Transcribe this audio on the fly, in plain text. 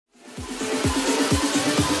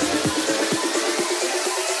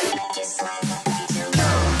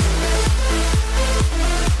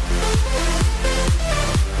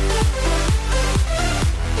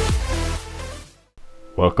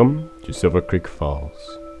Welcome to Silver Creek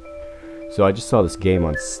Falls. So I just saw this game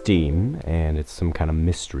on Steam, and it's some kind of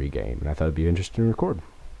mystery game, and I thought it'd be interesting to record.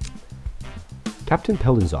 Captain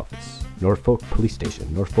Peldon's office, Norfolk Police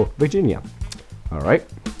Station, Norfolk, Virginia. Alright.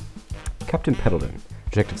 Captain Peldon,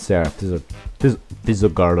 Detective Sarah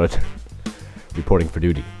Fizzlegarland, reporting for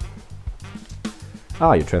duty.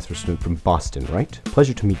 Ah, you're a transfer student from Boston, right?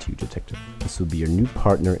 Pleasure to meet you, Detective. This will be your new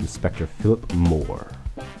partner, Inspector Philip Moore.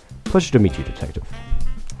 Pleasure to meet you, Detective.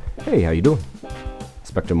 Hey, how you doing?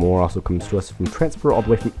 Inspector Moore also comes to us from transfer all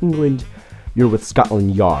the way from England. You're with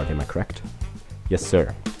Scotland Yard, am I correct? Yes,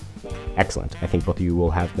 sir. Excellent. I think both of you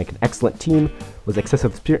will make an excellent team with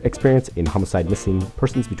excessive experience in homicide missing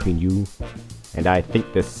persons between you, and I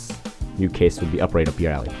think this new case would be right up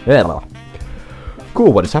your alley.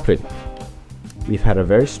 Cool, what is happening? We've had a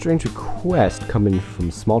very strange request come in from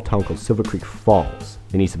a small town called Silver Creek Falls.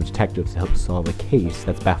 They need some detectives to help solve a case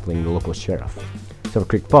that's baffling the local sheriff. Silver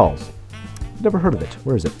Creek Falls. Never heard of it.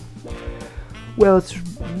 Where is it? Well, it's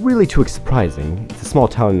really too surprising. It's a small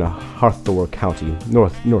town in Hathaway County,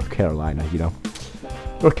 North Carolina, you know.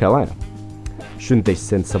 North Carolina. Shouldn't they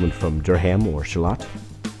send someone from Durham or Charlotte?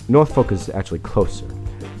 Norfolk is actually closer.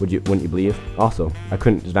 Wouldn't you believe? Also, I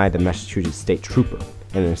couldn't deny the Massachusetts State Trooper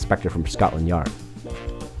and an inspector from Scotland Yard.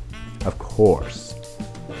 Of course.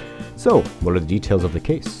 So, what are the details of the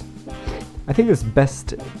case? I think it's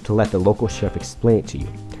best to let the local sheriff explain it to you.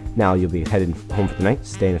 Now you'll be headed home for the night,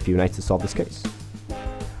 staying a few nights to solve this case.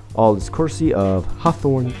 All is courtesy of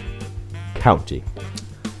Hathaway County.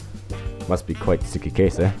 Must be quite a sticky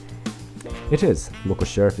case, eh? It is. The local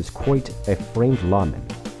sheriff is quite a framed lawman.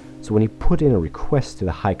 So when he put in a request to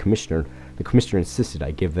the High Commissioner, the Commissioner insisted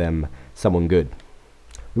I give them someone good.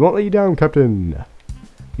 We won't let you down, Captain.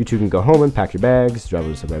 You two can go home and pack your bags, drive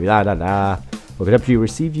over to blah blah blah. We'll get up to you,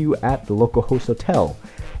 receive you at the local host hotel.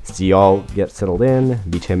 See you all get settled in,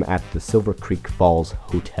 meet him at the Silver Creek Falls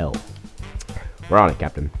Hotel. We're on it,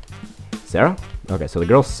 Captain. Sarah? Okay, so the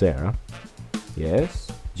girl's Sarah.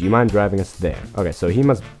 Yes? Do you mind driving us there? Okay, so he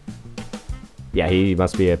must... Yeah, he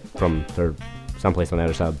must be from someplace on the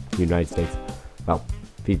other side of the United States. Well,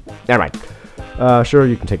 never mind. Sure,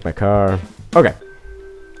 you can take my car. Okay.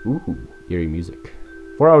 Ooh, eerie music.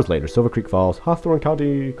 4 hours later, Silver Creek Falls, Hawthorne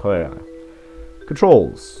County, Colorado.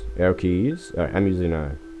 Controls. Arrow keys. Alright, I'm using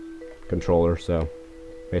a controller, so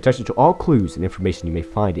pay attention to all clues and information you may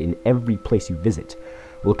find in every place you visit.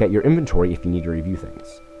 Look at your inventory if you need to review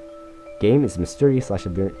things. Game is mysterious /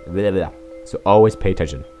 blah, blah, blah. So always pay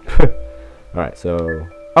attention. Alright, so...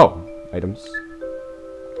 Oh! Items.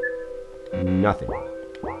 Nothing.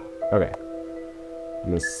 Okay. I'm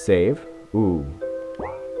gonna save. Ooh.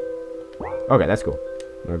 Okay, that's cool.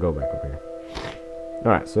 I'm gonna go back over here.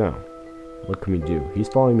 Alright, so... what can we do? He's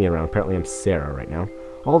following me around. Apparently I'm Sarah right now.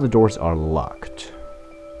 All the doors are locked.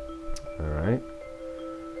 Alright.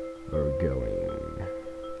 Where are we going?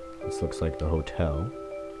 This looks like the hotel.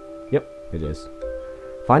 Yep, it is.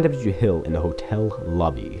 Find W. Hill in the hotel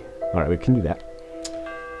lobby. Alright, we can do that.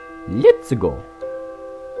 Let's go.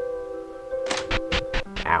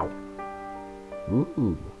 Ow.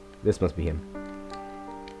 Ooh. This must be him.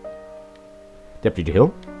 Deputy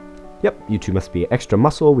Hill? Yep, you two must be extra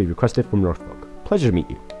muscle we requested from Norfolk. Pleasure to meet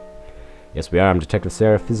you. Yes, we are. I'm Detective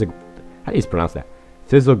Sarah How do you pronounce that?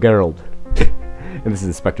 Fizzlegarland. And this is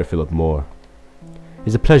Inspector Philip Moore.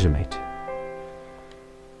 It's a pleasure, mate.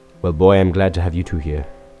 Well, boy, I'm glad to have you two here.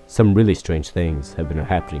 Some really strange things have been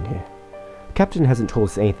happening here. The captain hasn't told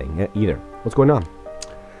us anything either. What's going on?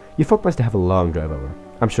 You folk must have a long drive over.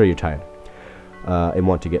 I'm sure you're tired. And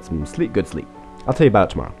want to get some sleep, good sleep. I'll tell you about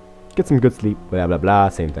it tomorrow. Get some good sleep, blah blah blah,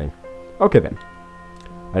 same thing. Okay then.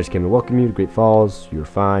 I just came to welcome you to Great Falls. You were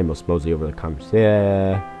fine, most mostly over the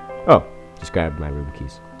conversation. Oh, just grabbed my room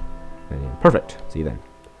keys. Perfect. See you then.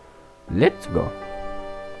 Let's go.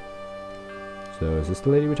 So is this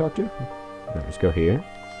the lady we talked to? No, let's go here.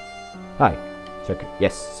 Hi. Check it.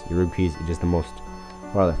 Yes, your room keys. It is the most.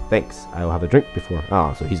 Well, thanks. I will have a drink before.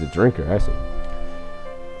 Oh, so he's a drinker. I see.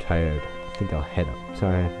 Tired. I think I'll head up.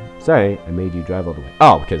 Sorry, I made you drive all the way.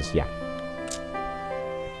 Oh, because yeah.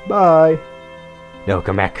 Bye. No,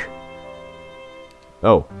 come back.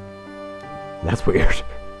 Oh. That's weird.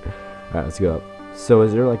 Alright, let's go up. So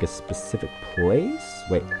is there like a specific place?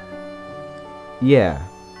 Wait. Yeah.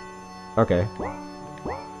 Okay.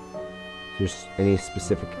 Is there any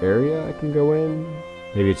specific area I can go in?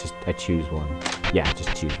 Maybe it's just I choose one. Yeah,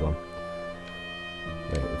 just choose one.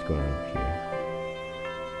 Wait, what's going on here?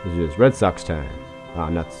 Let's do this. Red Sox time. Ah,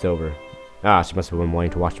 not Silver. Ah, she must have been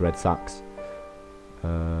wanting to watch the Red Sox.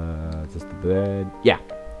 Is this the bed? Yeah.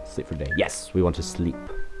 Sleep for day. Yes, we want to sleep.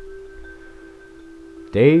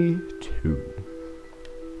 Day 2.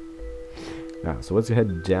 So let's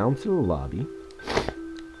head down to the lobby.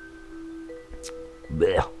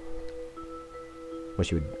 Blech.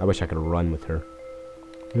 I wish I could run with her.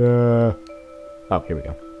 Oh, here we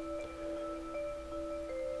go.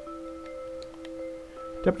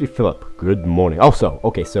 Deputy Philip, good morning. Oh,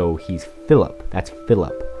 okay, so he's Philip. That's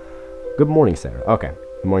Philip. Good morning, Sarah. Okay,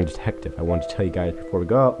 good morning, detective. I wanted to tell you guys before we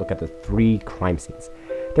go out, look at the 3 crime scenes.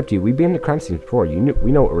 Deputy, we've been to crime scenes before.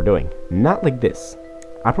 We know what we're doing. Not like this.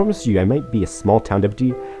 I promise you, I might be a small town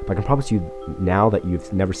deputy, but I can promise you now that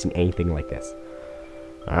you've never seen anything like this.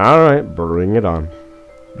 Alright, bring it on.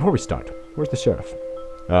 Before we start, where's the sheriff?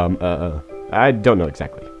 I don't know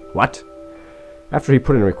exactly. What? After he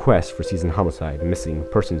put in a request for seasoned homicide, missing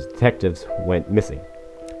persons detectives went missing.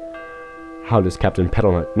 How does Captain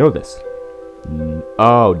Petalnut know this?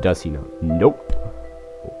 Oh, does he know? Nope.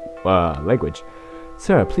 Language.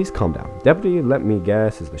 Sir, please calm down. Deputy, let me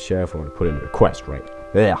guess, is the sheriff wanted to put in a request, right?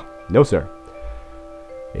 Yeah. No, sir.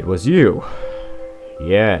 It was you.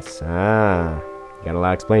 Yes. Got a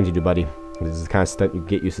lot explained to you, buddy. This is the kind of stuff you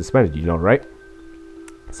get you suspended, you know, right?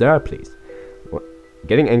 Sir, please.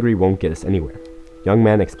 Getting angry won't get us anywhere. Young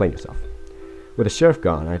man, explain yourself. With the sheriff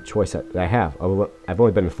gone, I had a choice that I have. I've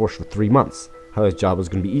only been in force for 3 months. How this job was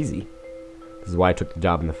going to be easy. This is why I took the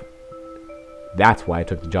job That's why I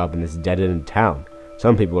took the job in this dead-end town.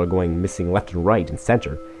 Some people are going missing left and right and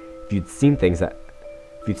center. If you'd seen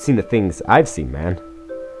the things I've seen, man.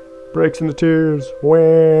 Breaks into tears.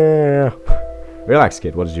 Wah. Relax,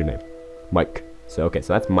 kid. What is your name? Mike. So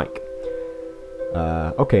that's Mike.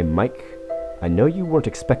 Okay, Mike. I know you weren't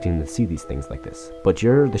expecting to see these things like this, but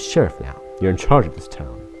you're the sheriff now. You're in charge of this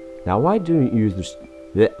town. Now, why did you use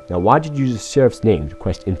the sheriff's name to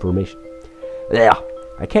request information?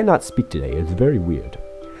 I cannot speak today. It's very weird.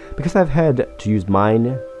 Because I've had to use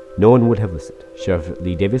mine, no one would have listened. Sheriff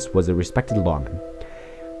Lee Davis was a respected lawman.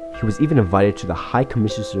 He was even invited to the High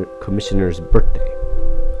Commissioner's birthday.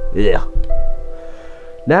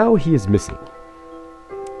 Now he is missing.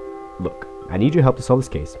 Look, I need your help to solve this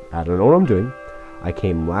case. I don't know what I'm doing. I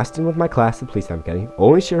came last in with my class at the police academy.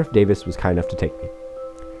 Only Sheriff Davis was kind enough to take me.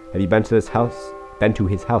 Have you been to his house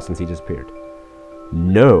since he disappeared?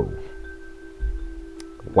 No.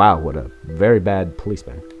 Wow, what a very bad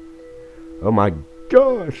policeman. Oh my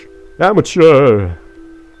gosh. Amateur.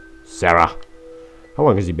 Sarah. How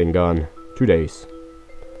long has he been gone? 2 days.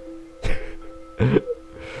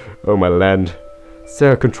 Oh my land.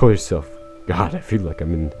 Sarah, control yourself. God, I feel like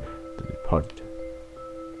I'm in The Departed.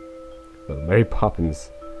 Well, Mary Poppins,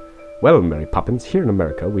 here in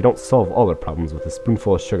America, we don't solve all our problems with a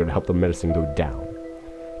spoonful of sugar to help the medicine go down.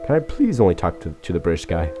 Can I please only talk to the British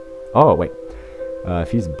guy? Oh, wait.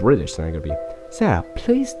 If he's British, then I'm gonna be... Sarah,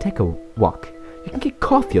 please take a walk. You can get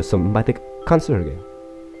coffee or something by the concert again.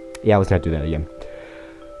 Yeah, let's not do that again.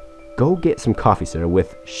 Go get some coffee, Sarah,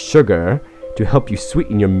 with sugar to help you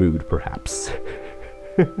sweeten your mood, perhaps.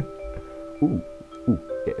 Ooh.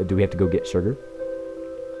 Do we have to go get sugar?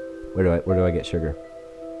 Where do I get sugar?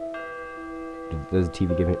 Does the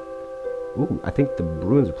TV give me... Ooh, I think the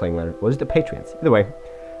Bruins are playing later. Was it the Patriots? Either way,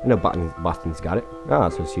 I know Boston's got it.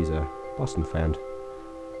 So she's a Boston fan.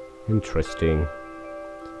 Interesting.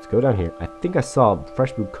 Let's go down here. I think I saw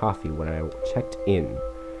fresh brewed coffee when I checked in.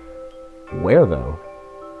 Where, though?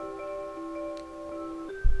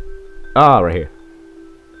 Right here.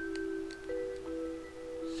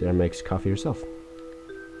 Sarah makes coffee herself.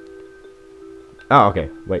 Oh, okay.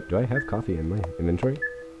 Wait, do I have coffee in my inventory?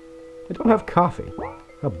 I don't have coffee.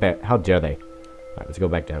 How dare they? Alright, let's go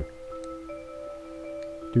back down.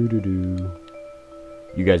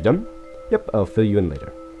 You guys done? Yep, I'll fill you in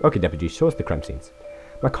later. Okay, Deputy, show us the crime scenes.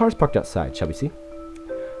 My car's parked outside, shall we see?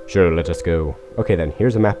 Sure, let us go. Okay then,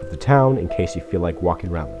 here's a map of the town in case you feel like walking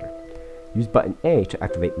around later. Use button A to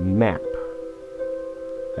activate map.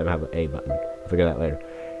 I don't have an A button. I'll figure that later.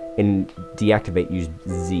 And deactivate, use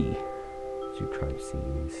Z. 2 crime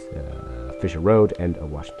scenes. Fisher Road and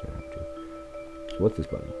Washington Avenue. So what's this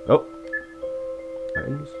button? Oh!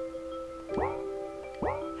 Buttons?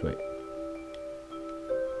 Wait.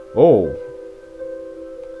 Oh!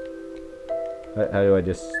 How do I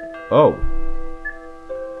just... Oh!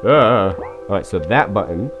 Alright, so that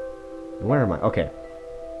button... Where am I? Okay.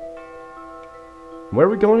 Where are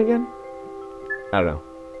we going again? I don't know.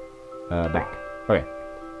 Back. Okay.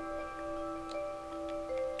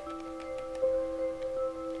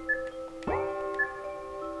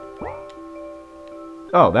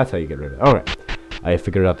 Oh, that's how you get rid of it. Alright. I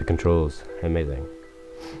figured out the controls. Amazing.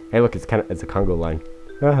 Hey, look, it's a Congo line.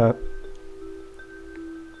 Alright,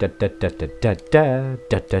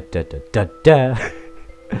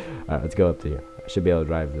 let's go up to here. I should be able to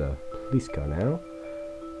drive the police car now.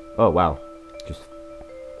 Oh, wow. Just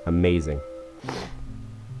amazing.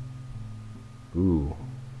 Ooh.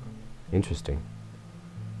 Interesting.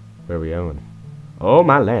 Where are we going? Oh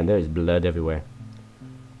my land, there is blood everywhere.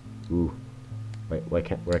 Ooh. Wait, where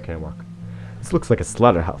can I walk? This looks like a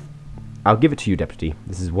slaughterhouse. I'll give it to you, Deputy.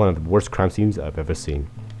 This is one of the worst crime scenes I've ever seen.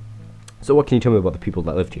 So what can you tell me about the people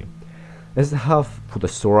that lived here? This is the house for the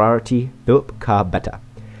sorority Philip Ka Beta.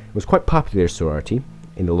 It was quite popular sorority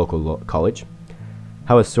in the local college.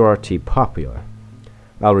 How is sorority popular?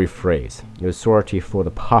 I'll rephrase. It was sorority for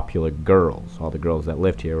the popular girls. All the girls that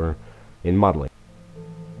lived here were in modeling.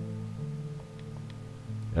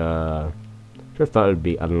 Just thought it would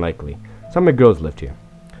be unlikely. Some of the girls lived here.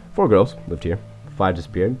 4 girls lived here. 5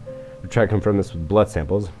 disappeared. We tried to confirm this with blood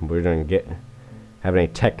samples. We didn't have any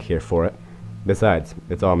tech here for it. Besides,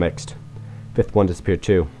 it's all mixed. 5th one disappeared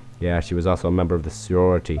too. Yeah, she was also a member of the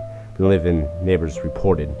sorority. The live-in neighbors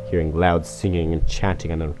reported hearing loud singing and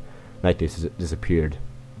chanting on the night they disappeared.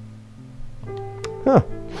 Huh.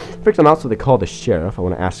 Victim also they called the sheriff. I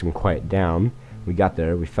want to ask him to quiet down. We got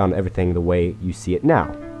there. We found everything the way you see it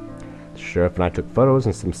now. The sheriff and I took photos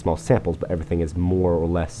and some small samples, but everything is more or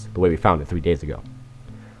less the way we found it 3 days ago.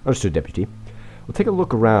 Understood, Deputy. We'll take a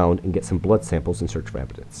look around and get some blood samples and search for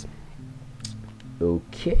evidence.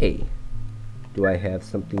 Okay. Do I have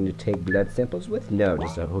something to take blood samples with? No,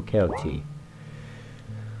 just a hotel key.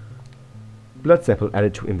 Blood sample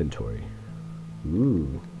added to inventory.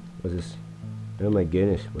 Ooh. What's this? Oh my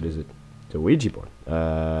goodness. What is it? It's a Ouija board.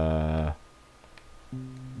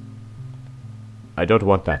 I don't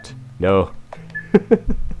want that. No.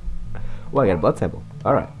 Well, I got a blood sample.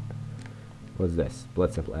 Alright. What's this?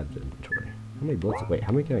 Blood sample added to inventory. How many blood samples? Wait,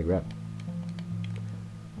 how many can I grab?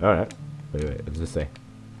 Alright. Wait, what does this say?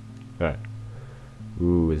 Alright.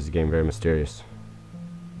 Ooh, this is getting very mysterious.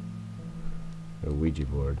 A Ouija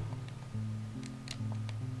board.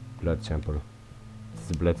 Blood sample. This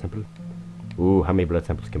is a blood sample. Ooh, how many blood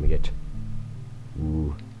samples can we get?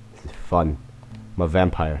 Ooh, this is fun. I'm a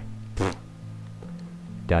vampire.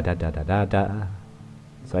 Da da da da da da.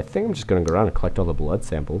 So I think I'm just gonna go around and collect all the blood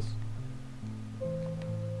samples.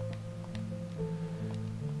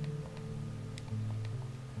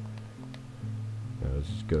 Let's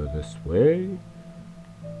just go this way.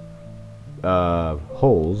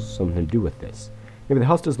 Holes, something to do with this. Maybe the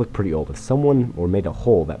house does look pretty old. If someone made a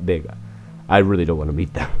hole that big, I really don't want to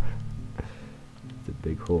meet them. It's a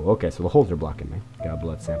big hole. Okay, so the holes are blocking me. Got a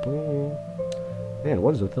blood sample. Man,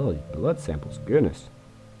 what is with all these blood samples? Goodness.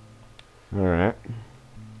 Alright.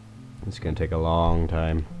 It's gonna take a long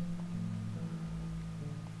time.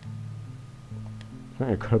 It's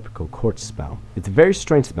not a tropical quartz smell. It's a very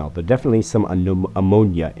strange smell. There's definitely some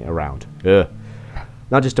ammonia around. Ugh.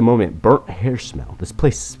 Not just a moment, burnt hair smell. This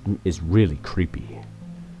place is really creepy.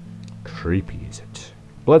 Creepy, is it?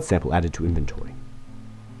 Blood sample added to inventory.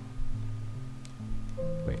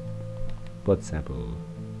 Wait. Blood sample.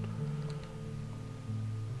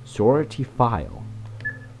 Sorority file.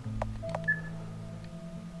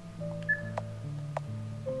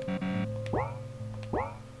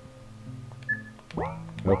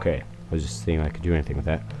 Okay. I was just seeing if I could do anything with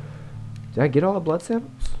that. Did I get all the blood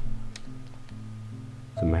samples?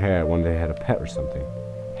 Some hair, one day I had a pet or something.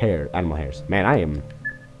 Hair, animal hairs. Man, I am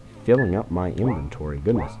filling up my inventory.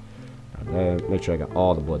 Goodness. Make sure I got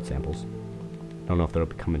all the blood samples. Don't know if they'll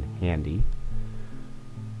come in handy.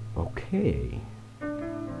 Okay.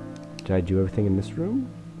 Did I do everything in this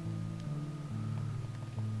room?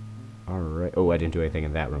 Alright. Oh, I didn't do anything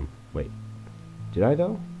in that room. Wait. Did I,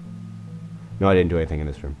 though? No, I didn't do anything in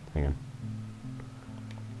this room. Hang on.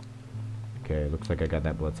 Okay, looks like I got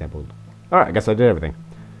that blood sampled. Alright, I guess I did everything.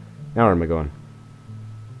 Now where am I going?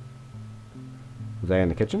 Was I in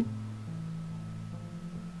the kitchen?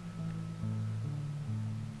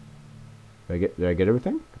 Did I get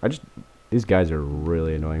everything? These guys are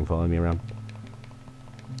really annoying following me around.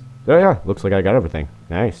 Oh yeah, looks like I got everything.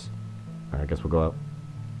 Nice. Alright, I guess we'll go out.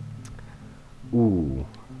 Ooh.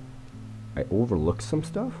 I overlooked some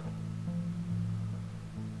stuff?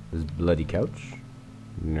 This bloody couch?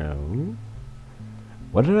 No.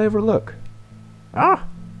 What did I overlook? Ah!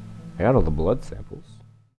 I got all the blood samples.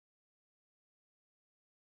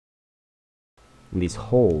 And these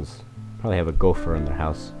holes. Probably have a gopher in their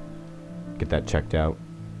house. Get that checked out.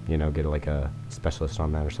 You know, get like a specialist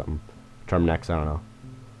on that or something. Terminex, I don't know.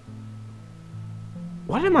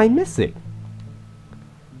 What am I missing?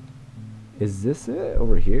 Is this it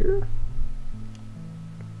over here?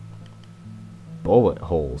 Bullet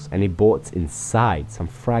holes. Any bullets inside? Some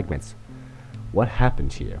fragments. What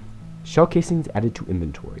happened here? Shell casings added to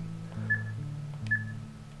inventory.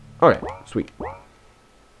 Alright, sweet.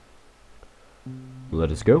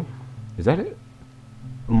 Let us go. Is that it?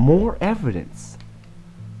 More evidence.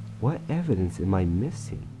 What evidence am I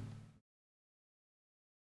missing?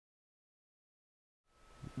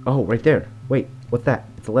 Oh, right there. Wait, what's that?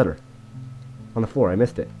 It's a letter. On the floor, I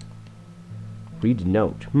missed it. Read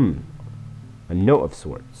note. A note of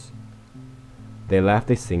sorts. They laugh,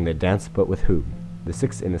 they sing, they dance, but with who? The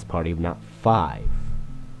 6 in this party, not 5.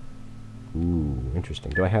 Ooh,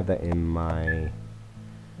 interesting. Do I have that in my...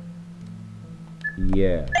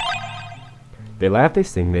 Yeah. They laugh, they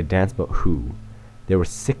sing, they dance, but who? There were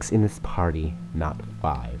 6 in this party, not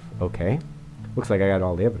 5. Okay. Looks like I got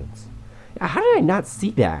all the evidence. How did I not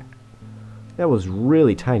see that? That was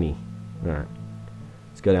really tiny. Alright.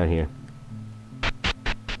 Let's go down here.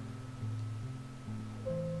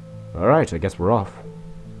 Alright, I guess we're off.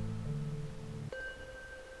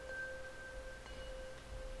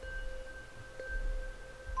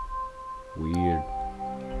 Weird.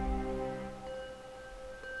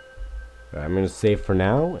 I'm gonna save for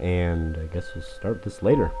now, and I guess we'll start this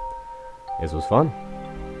later. This was fun.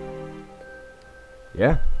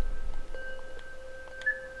 Yeah.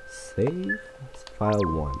 Save. It's file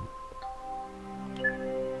 1.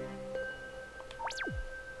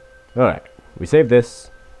 Alright. We saved this.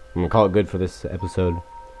 I'm gonna call it good for this episode.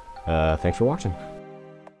 Thanks for watching.